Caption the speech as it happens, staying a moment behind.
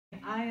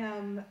I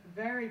am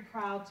very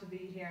proud to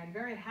be here and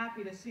very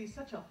happy to see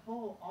such a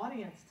full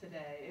audience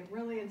today. It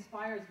really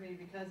inspires me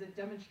because it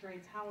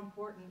demonstrates how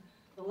important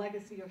the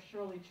legacy of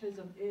Shirley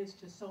Chisholm is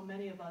to so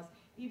many of us,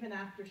 even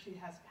after she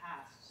has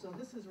passed. So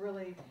this is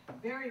really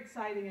very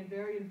exciting and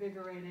very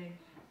invigorating.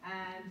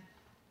 And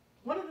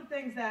one of the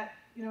things that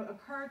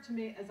occurred to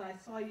me as I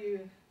saw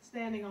you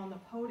standing on the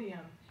podium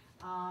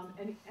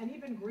and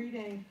even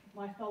greeting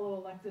my fellow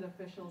elected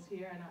officials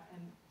here,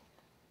 and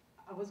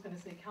I was going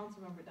to say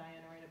Councilmember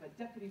Diana Reyna, but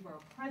Deputy Borough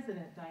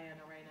President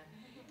Diana Reyna,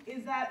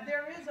 is that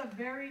there is a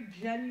very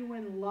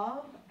genuine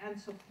love and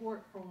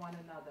support for one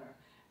another.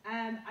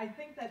 And I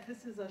think that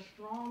this is a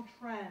strong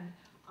trend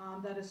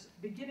that is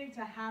beginning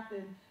to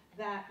happen,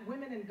 that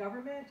women in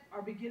government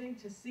are beginning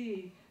to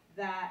see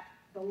that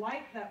the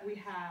light that we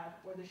have,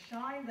 or the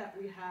shine that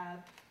we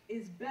have,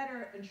 is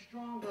better and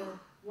stronger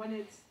when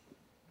it's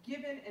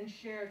given and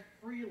shared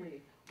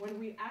freely, when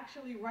we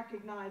actually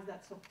recognize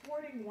that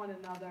supporting one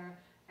another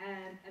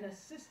and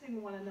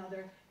assisting one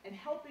another and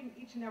helping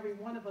each and every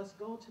one of us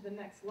go to the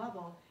next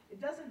level,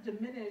 it doesn't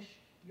diminish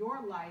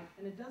your light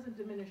and it doesn't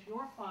diminish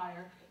your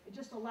fire, it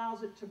just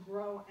allows it to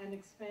grow and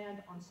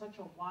expand on such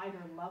a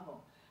wider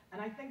level.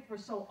 And I think for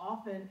so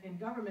often in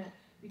government,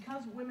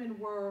 because women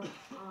were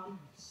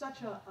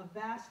such a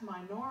vast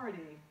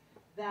minority,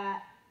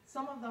 that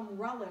some of them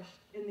relished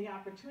in the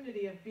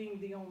opportunity of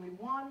being the only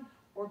one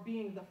or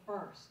being the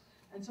first.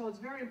 And so it's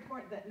very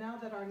important that now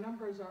that our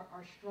numbers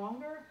are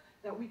stronger,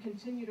 that we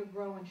continue to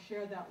grow and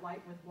share that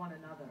light with one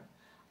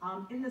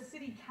another. In the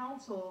City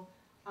Council,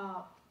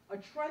 a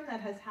trend that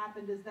has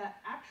happened is that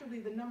actually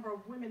the number of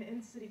women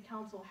in City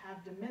Council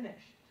have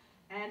diminished.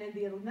 And in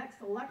the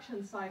next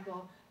election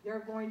cycle, there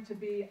are going to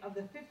be, of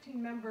the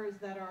 15 members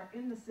that are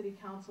in the City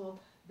Council,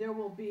 there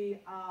will be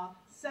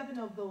 7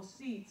 of those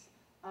seats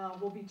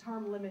will be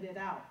term limited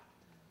out.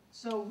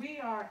 So we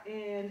are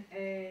in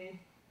a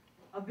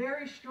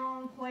very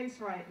strong place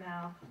right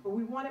now, but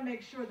we want to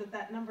make sure that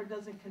that number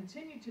doesn't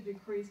continue to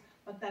decrease,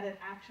 but that it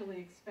actually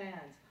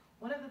expands.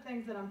 One of the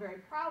things that I'm very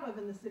proud of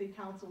in the City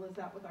Council is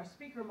that with our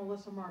Speaker,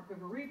 Melissa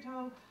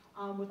Mark-Viverito,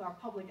 with our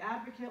Public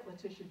Advocate,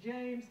 Letitia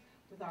James,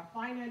 with our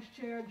Finance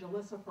Chair,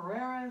 Jalissa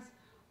Ferreras,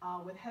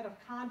 with Head of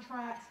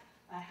Contracts,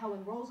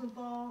 Helen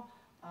Rosenthal,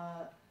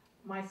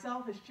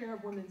 myself as Chair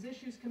of Women's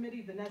Issues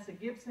Committee, Vanessa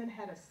Gibson,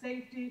 Head of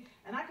Safety,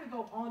 and I could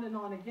go on and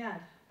on again.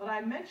 But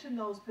I mention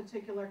those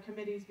particular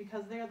committees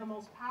because they are the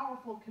most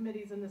powerful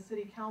committees in the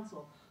City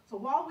Council. So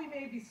while we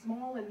may be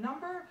small in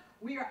number,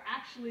 we are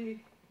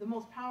actually the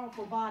most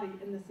powerful body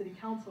in the City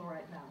Council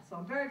right now. So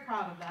I'm very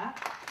proud of that.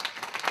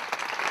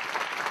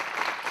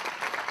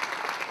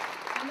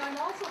 And I'm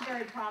also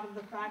very proud of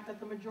the fact that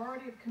the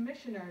majority of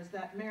commissioners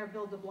that Mayor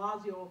Bill de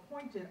Blasio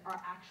appointed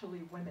are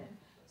actually women.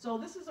 So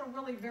this is a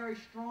really very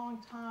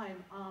strong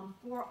time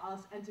for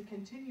us and to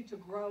continue to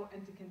grow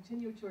and to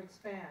continue to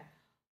expand.